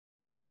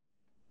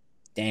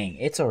Dang,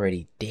 it's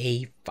already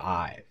day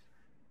 5.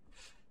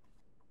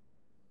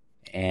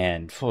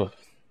 And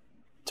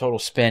total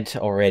spent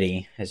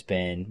already has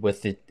been,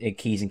 with the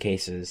keys and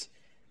cases,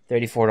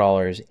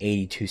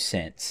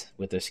 $34.82,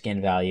 with the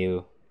skin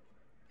value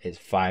is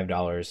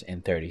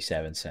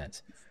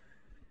 $5.37.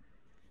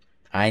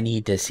 I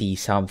need to see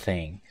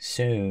something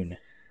soon,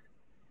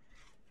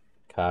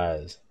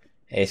 cause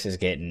this is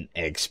getting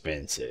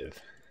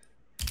expensive.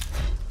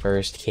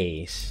 First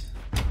case.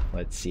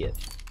 Let's see it.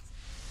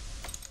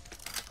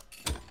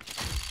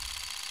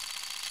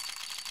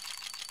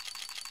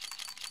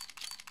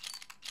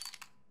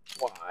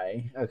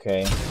 Why?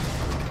 Okay.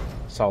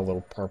 Saw a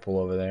little purple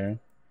over there.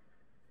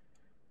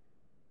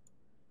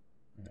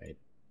 Alright.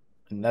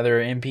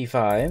 Another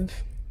MP5.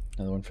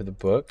 Another one for the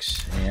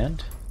books.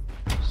 And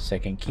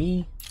second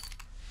key.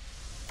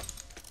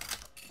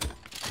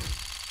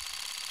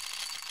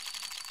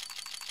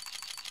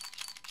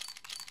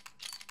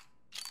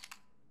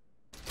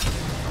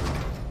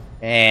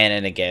 And a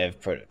negative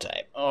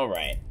prototype.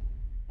 Alright.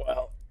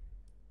 Well,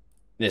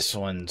 this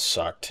one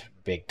sucked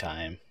big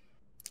time.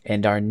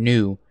 And our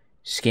new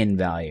skin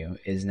value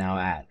is now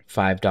at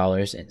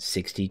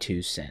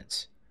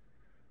 $5.62.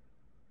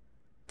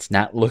 It's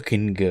not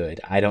looking good.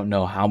 I don't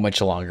know how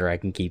much longer I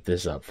can keep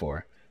this up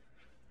for.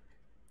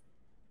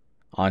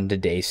 On to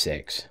day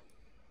 6.